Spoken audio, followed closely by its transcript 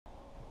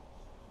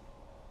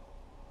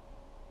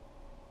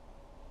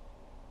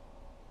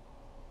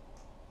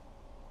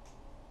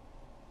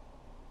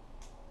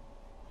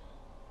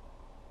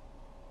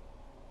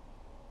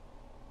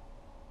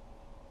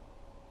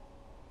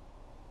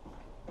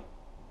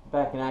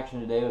Back in action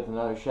today with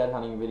another shed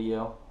hunting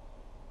video.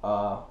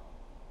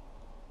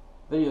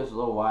 Video's a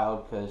little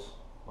wild because,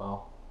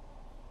 well,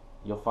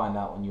 you'll find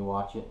out when you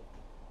watch it.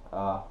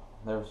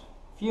 There's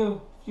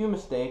few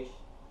mistakes,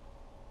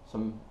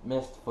 some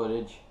missed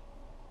footage,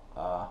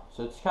 so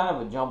it's kind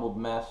of a jumbled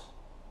mess,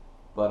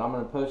 but I'm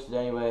going to post it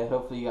anyway.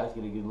 Hopefully you guys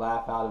get a good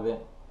laugh out of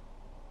it.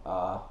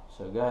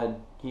 So go ahead,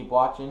 keep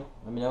watching,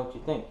 let me know what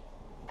you think.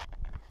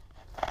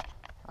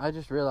 I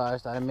just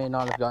realized I may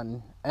not have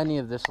gotten any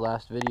of this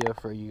last video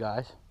for you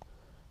guys.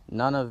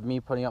 None of me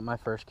putting up my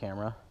first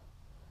camera.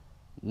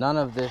 None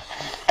of this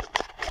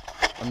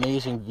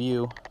amazing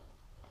view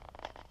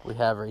we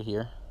have right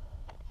here.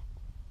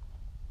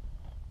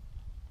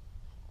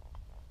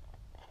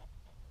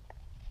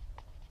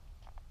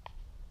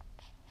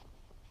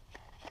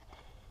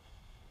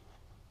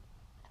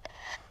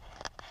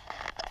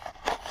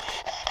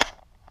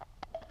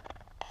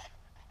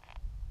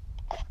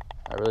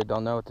 I really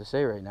don't know what to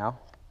say right now.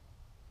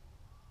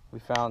 We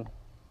found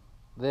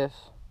this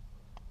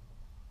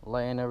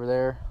laying over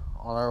there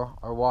on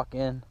our walk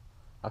in.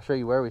 I'll show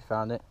you where we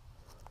found it,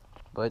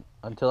 but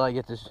until I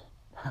get this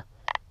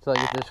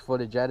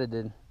footage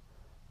edited,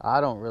 I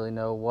don't really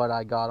know what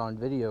I got on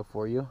video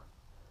for you.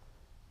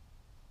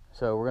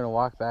 So we're gonna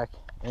walk back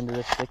into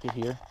this thicket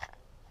here,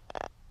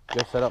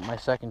 go set up my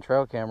second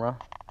trail camera,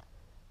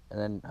 and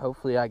then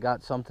hopefully I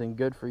got something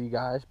good for you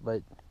guys,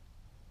 but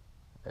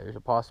there's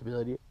a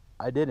possibility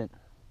I didn't.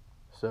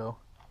 So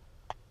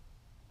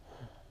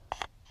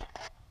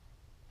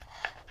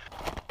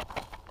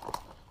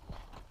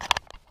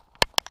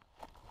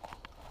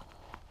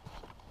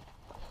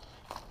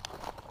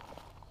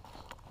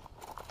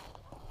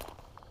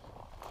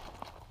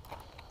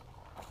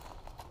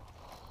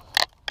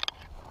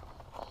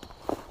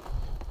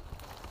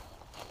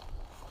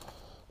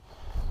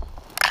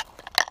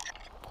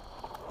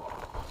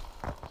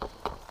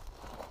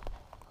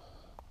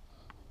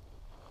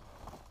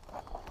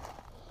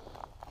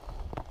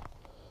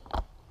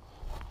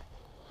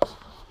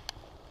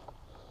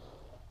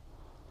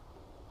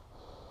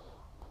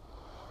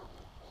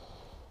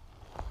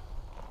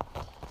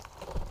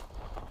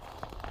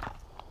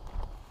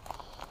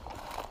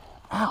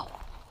ow.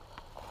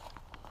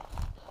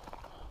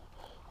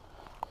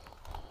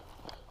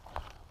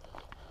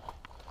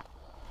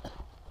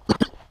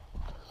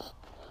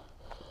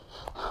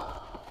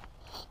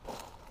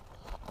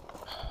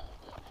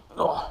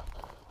 Oh.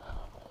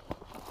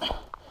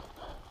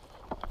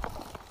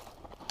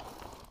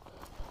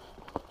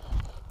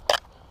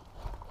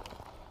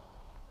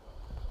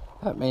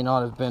 That may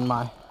not have been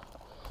my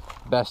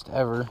best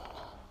ever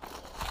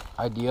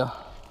idea.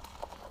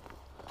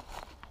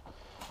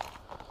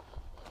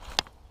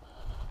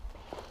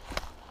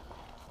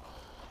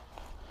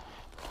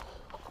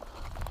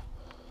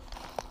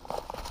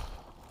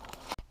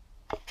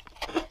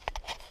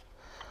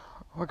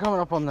 We're coming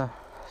up on the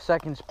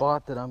second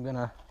spot that I'm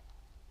gonna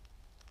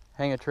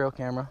hang a trail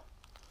camera.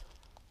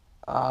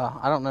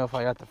 I don't know if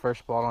I got the first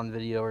spot on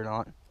video or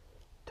not.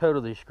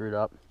 Totally screwed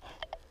up.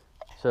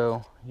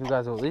 So you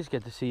guys will at least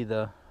get to see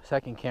the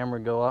second camera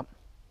go up.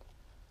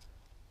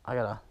 I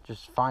gotta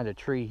just find a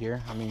tree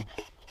here. I mean,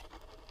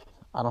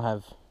 I don't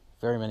have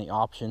very many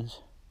options.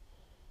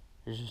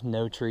 There's just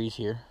no trees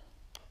here.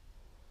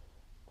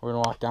 We're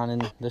gonna walk down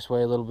in this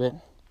way a little bit,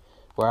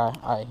 where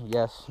I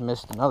yes,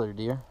 missed another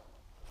deer.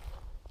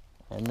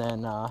 And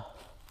then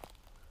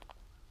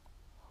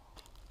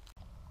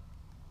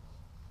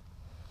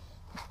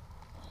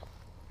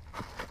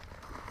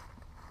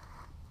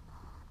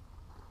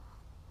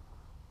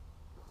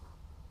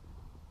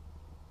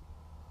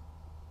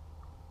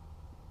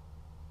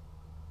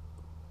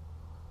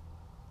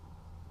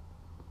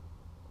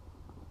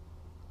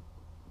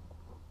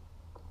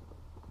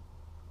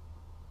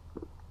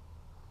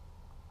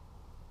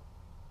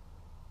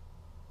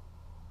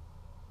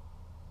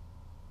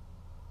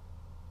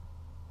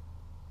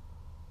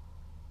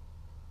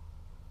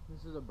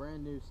this is a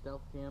brand new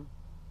stealth cam.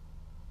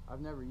 I've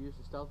never used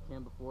a stealth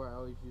cam before. I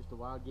always used the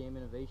Wild Game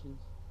Innovations.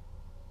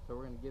 So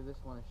we're going to give this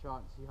one a shot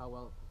and see how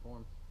well it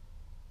performs.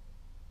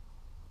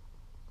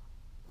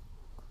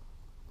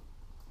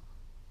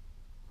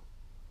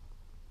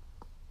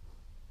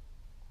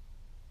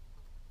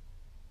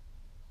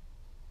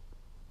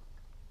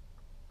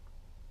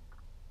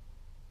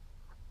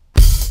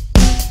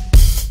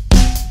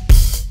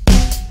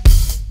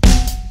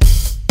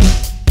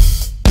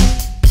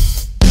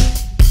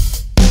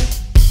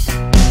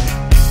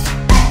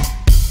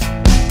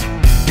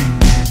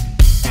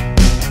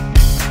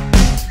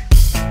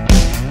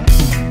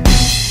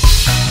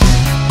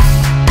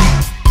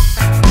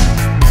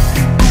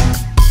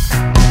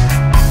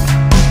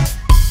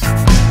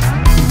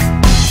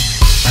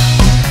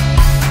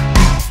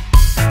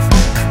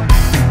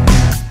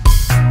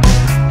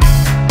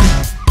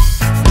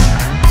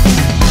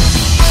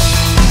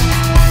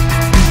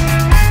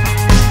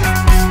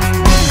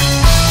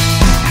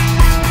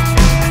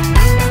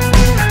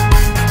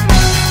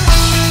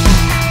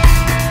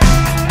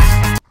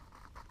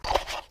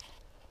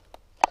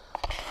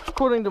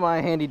 According to my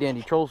handy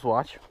dandy Trolls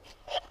watch,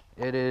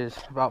 It is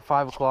about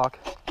 5 o'clock.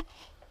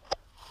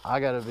 I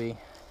gotta be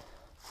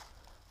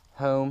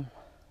home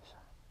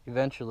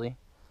eventually.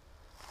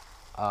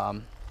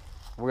 We're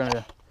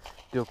gonna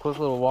do a quick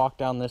little walk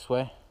down this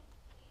way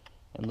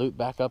and loop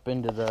back up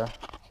into the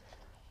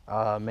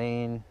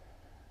main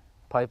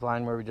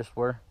pipeline where we just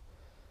were.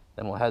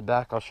 Then we'll head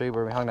back. I'll show you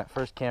where we hung that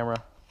first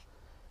camera,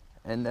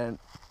 and then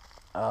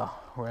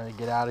we're gonna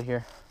get out of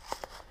here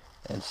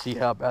and see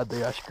how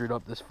badly I screwed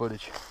up this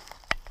footage.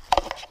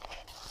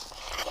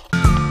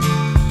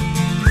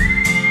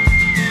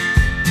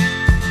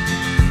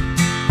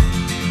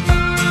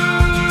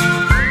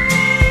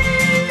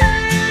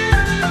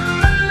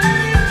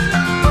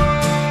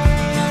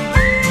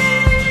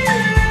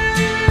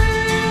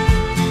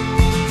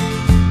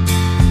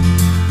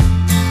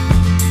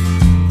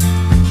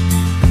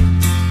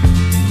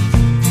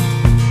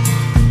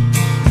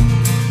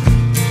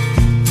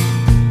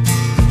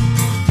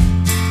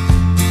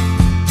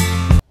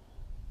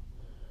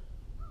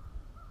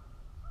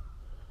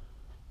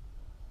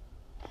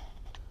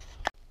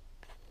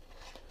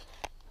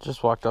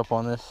 Just walked up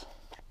on this.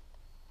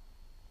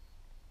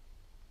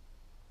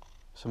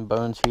 Some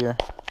bones here.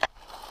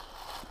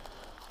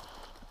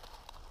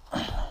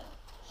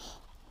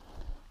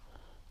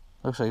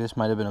 Looks like this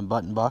might have been a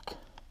button buck.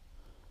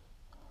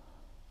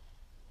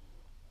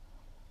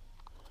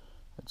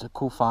 It's a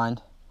cool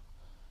find.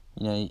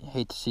 You know, you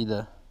hate to see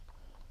the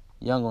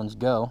young ones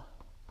go.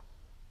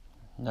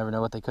 Never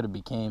know what they could have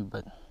became,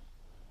 but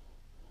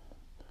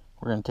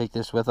we're gonna take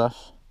this with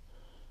us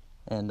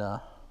and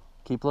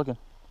keep looking.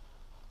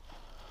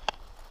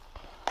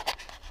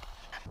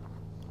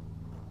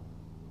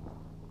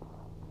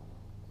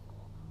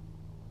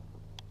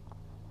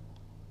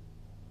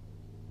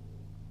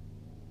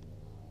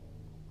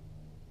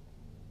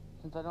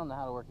 Since I don't know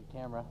how to work a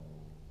camera,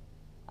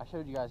 I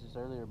showed you guys this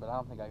earlier, but I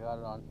don't think I got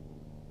it on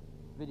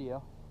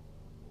video.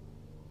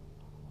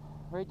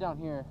 Right down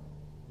here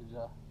is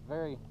a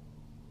very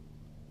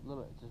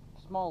little, it's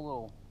a small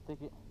little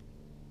thicket.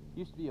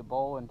 Used to be a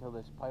bowl until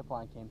this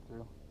pipeline came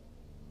through.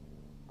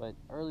 But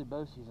early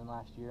bow season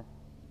last year,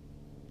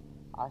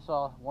 I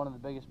saw one of the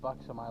biggest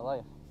bucks of my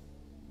life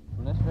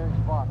from this very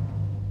spot.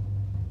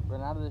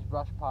 Ran out of this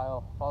brush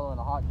pile, following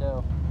a hot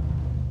doe.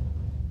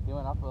 He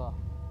went up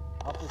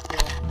this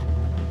hill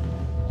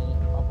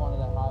and up onto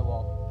that high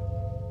wall.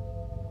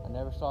 I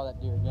never saw that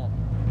deer again.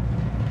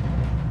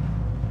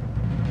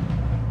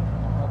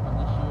 I'm hoping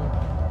this year,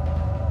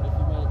 if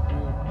he made it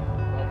through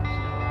bow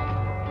season last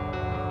year,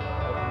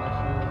 hoping this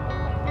year they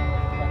might come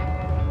with a second.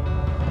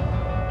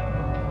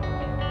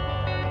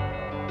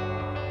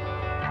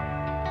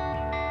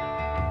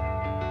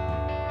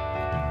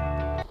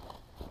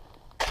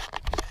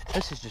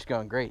 This is just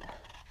going great.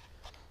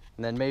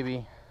 And then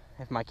maybe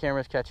if my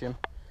cameras catch him,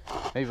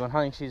 maybe when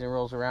hunting season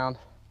rolls around,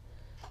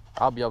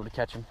 I'll be able to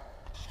catch him.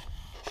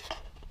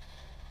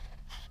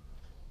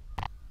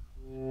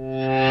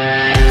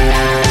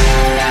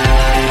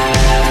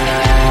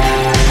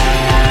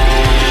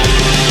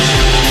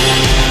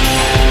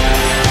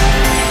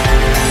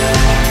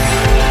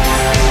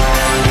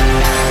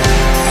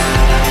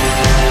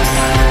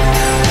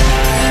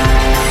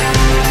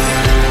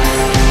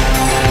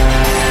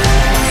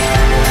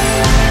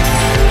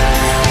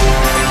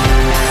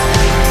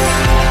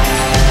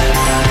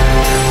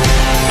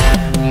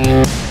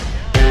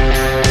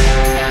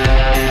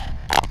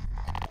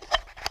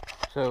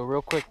 So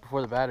real quick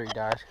before the battery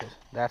dies, because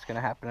that's going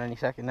to happen any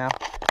second now,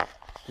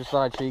 just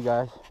thought I'd show you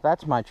guys.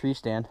 That's my tree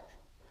stand,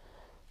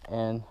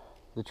 and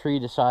the tree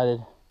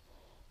decided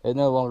it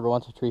no longer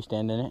wants a tree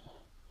stand in it.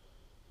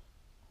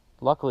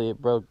 Luckily it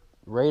broke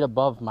right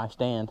above my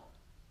stand,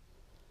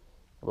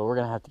 but we're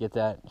going to have to get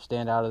that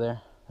stand out of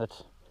there.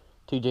 That's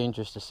too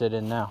dangerous to sit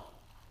in now.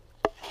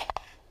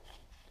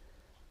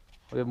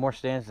 We have more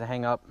stands to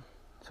hang up,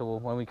 so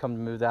when we come to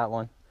move that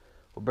one,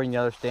 we'll bring the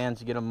other stands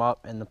to get them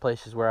up in the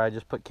places where I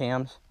just put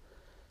cams,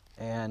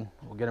 and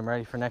we'll get them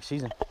ready for next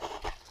season.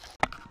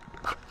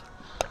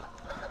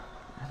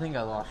 I think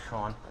I lost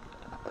Sean.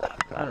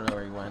 I don't know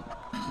where he went.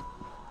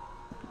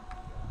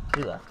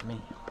 He left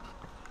me.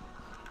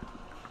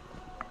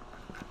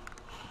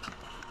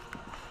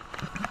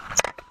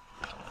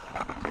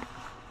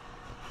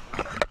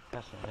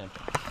 That's not him.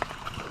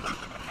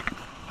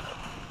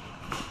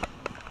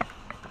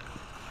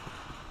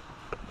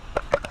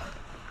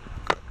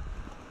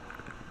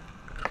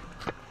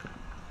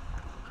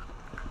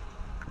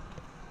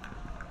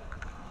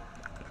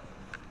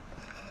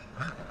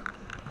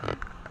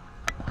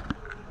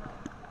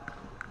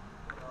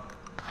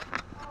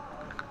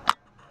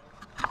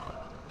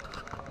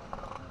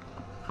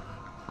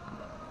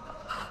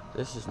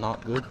 This is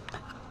not good.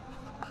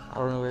 I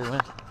don't know where he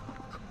went.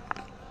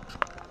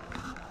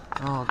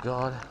 Oh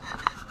God.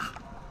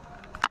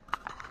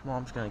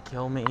 Mom's gonna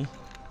kill me.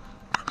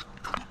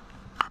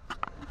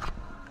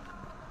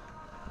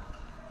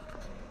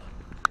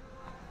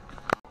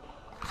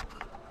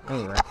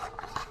 Anyway,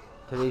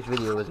 today's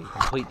video was a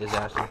complete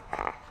disaster.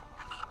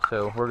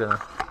 So we're gonna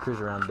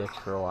cruise around Dick's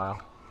for a while.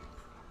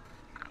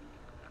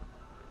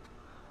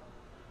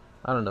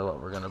 I don't know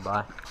what we're gonna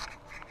buy.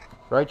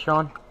 Right,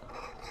 Sean?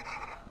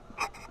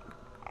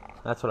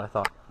 That's what I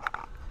thought.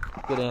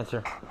 Good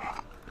answer.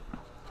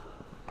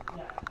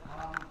 Yeah,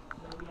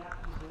 so we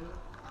actually do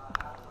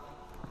have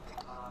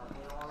some.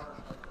 They are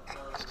like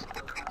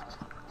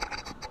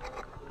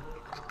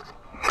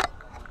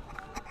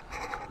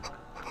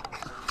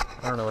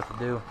I don't know what to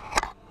do.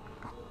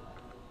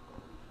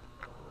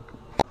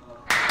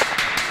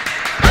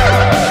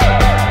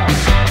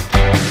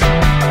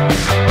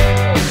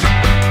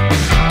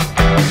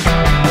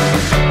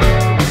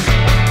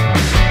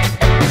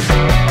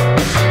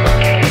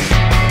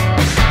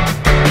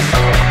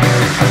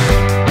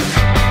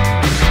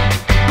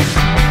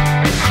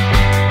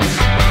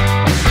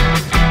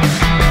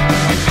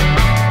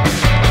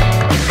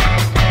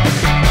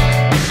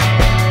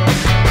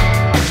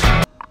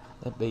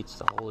 That bait's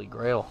the holy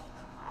grail.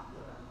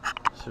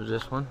 So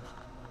this one.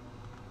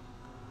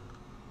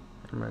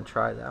 I'm gonna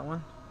try that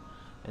one.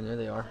 And there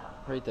they are,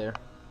 right there.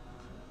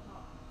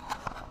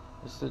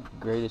 This is the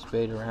greatest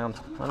bait around.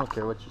 I don't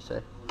care what you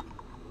say.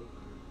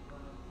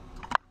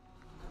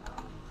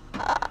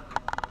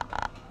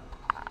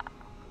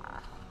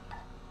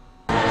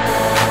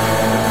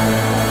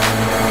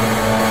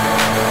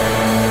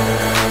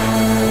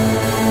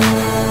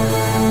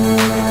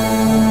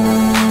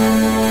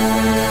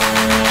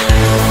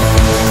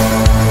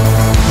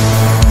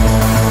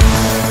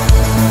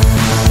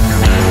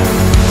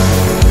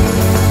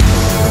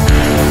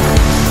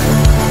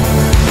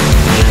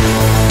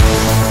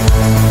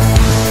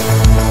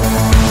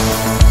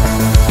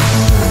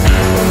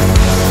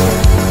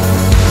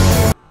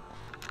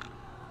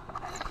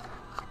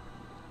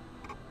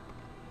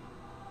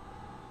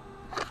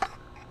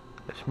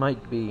 This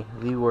might be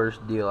the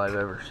worst deal I've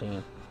ever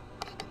seen.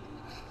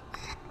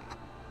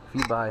 If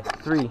you buy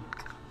 3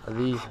 of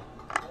these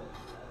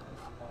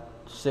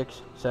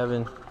 $6,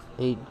 $7,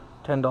 $8,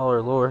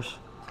 $10 lures,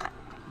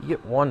 you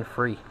get 1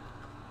 free.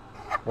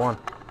 1.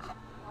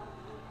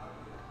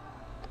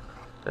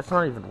 That's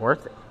not even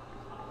worth it.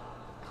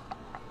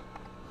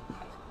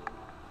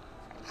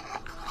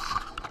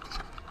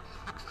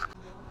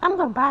 I'm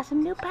gonna buy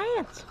some new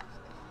pants.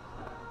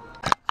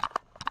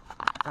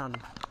 Found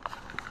him.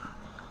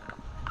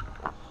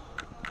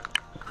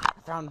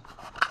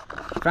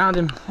 Found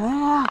him.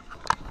 Ah.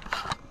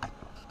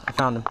 I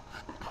found him.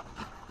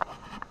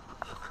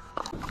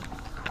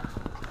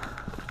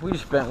 We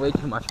just spent way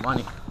too much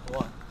money.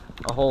 What?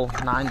 A whole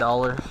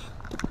 $9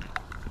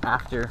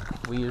 after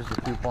we used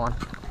the coupon.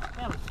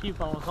 Yeah, but the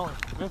coupon was only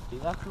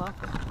 $50. That's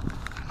nothing.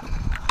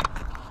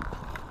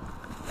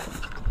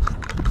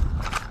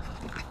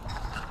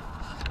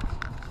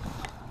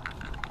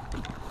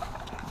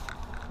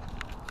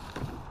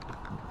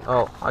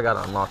 Oh, I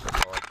gotta unlock the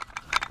car.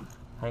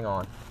 Hang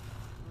on.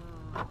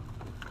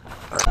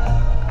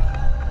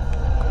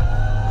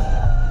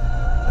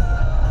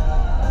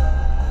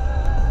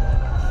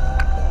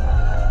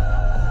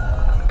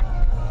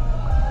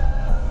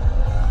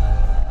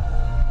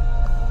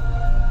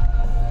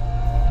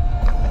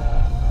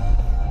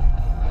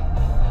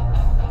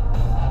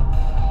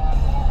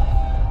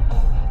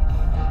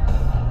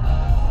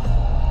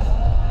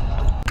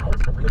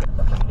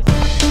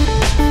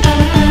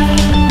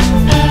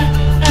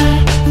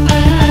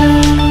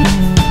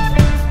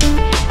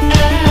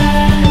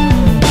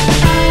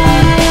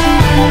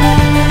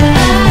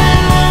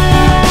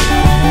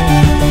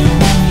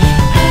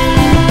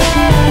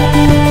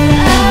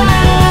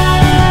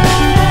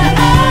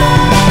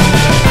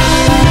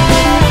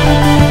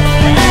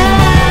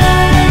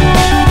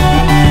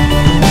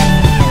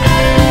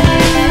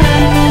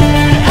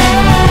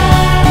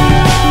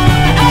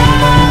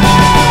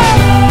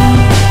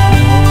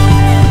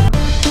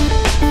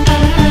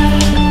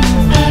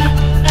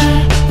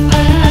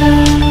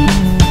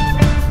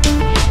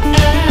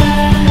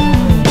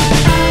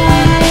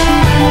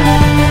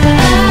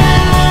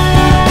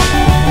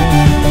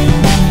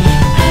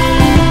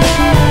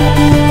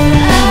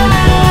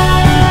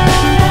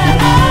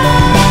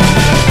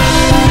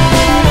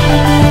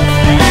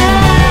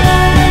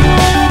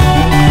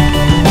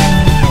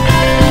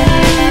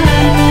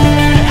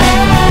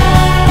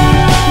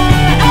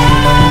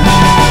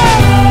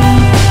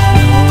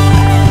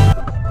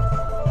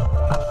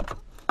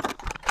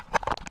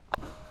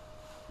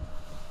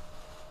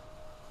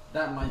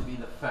 That might be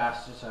the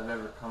fastest I've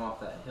ever come off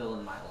that hill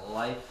in my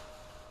life.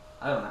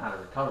 I don't know how to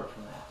recover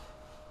from that.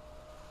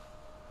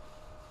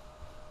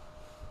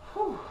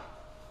 Whew.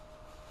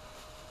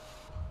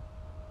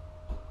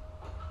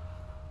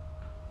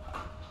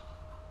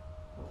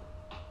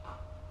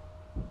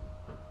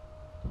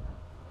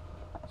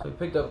 So we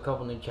picked up a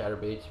couple new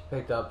chatterbaits,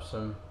 picked up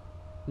some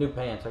new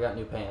pants. I got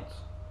new pants.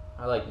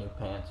 I like new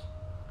pants.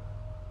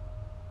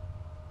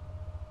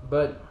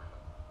 But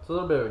it's a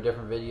little bit of a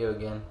different video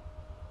again.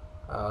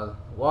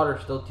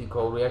 Water's still too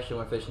cold. We actually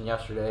went fishing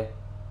yesterday.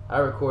 I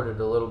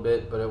recorded a little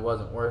bit, but it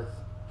wasn't worth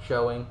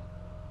showing.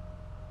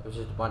 It was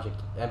just a bunch of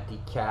empty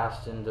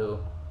casts into a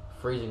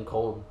freezing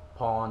cold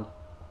pond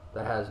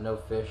that has no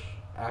fish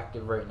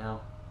active right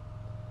now.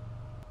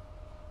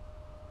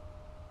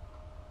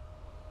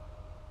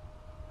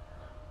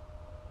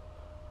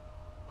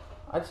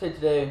 I'd say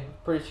today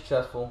pretty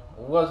successful.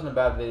 It wasn't a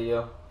bad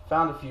video.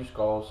 Found a few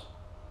skulls.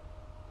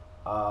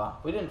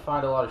 We didn't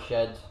find a lot of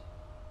sheds,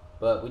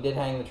 but we did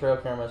hang the trail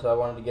camera, so I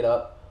wanted to get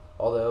up.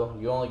 Although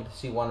you only get to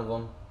see one of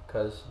them,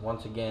 because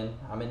once again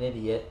I'm an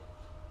idiot.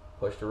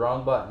 Pushed the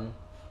wrong button.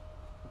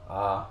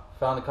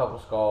 Found a couple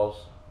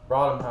skulls.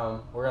 Brought them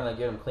home. We're gonna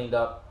get them cleaned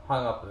up,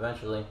 hung up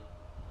eventually.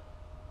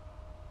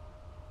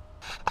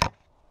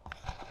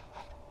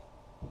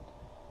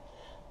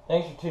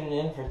 Thanks for tuning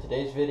in for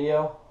today's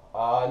video.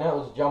 I know it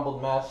was a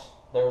jumbled mess.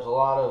 There was a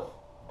lot of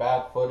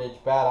bad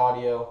footage, bad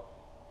audio.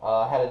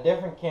 Had a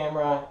different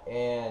camera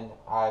and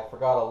I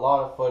forgot a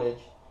lot of footage.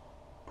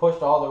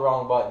 Pushed all the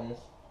wrong buttons.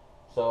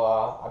 So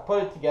I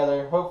put it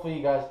together. Hopefully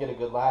you guys get a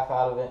good laugh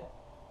out of it.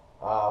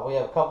 We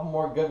have a couple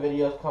more good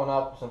videos coming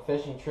up, some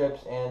fishing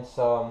trips and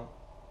some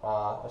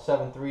a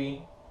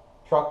 7.3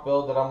 truck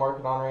build that I'm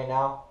working on right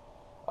now.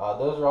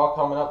 Those are all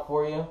coming up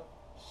for you.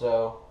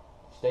 So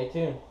stay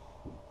tuned.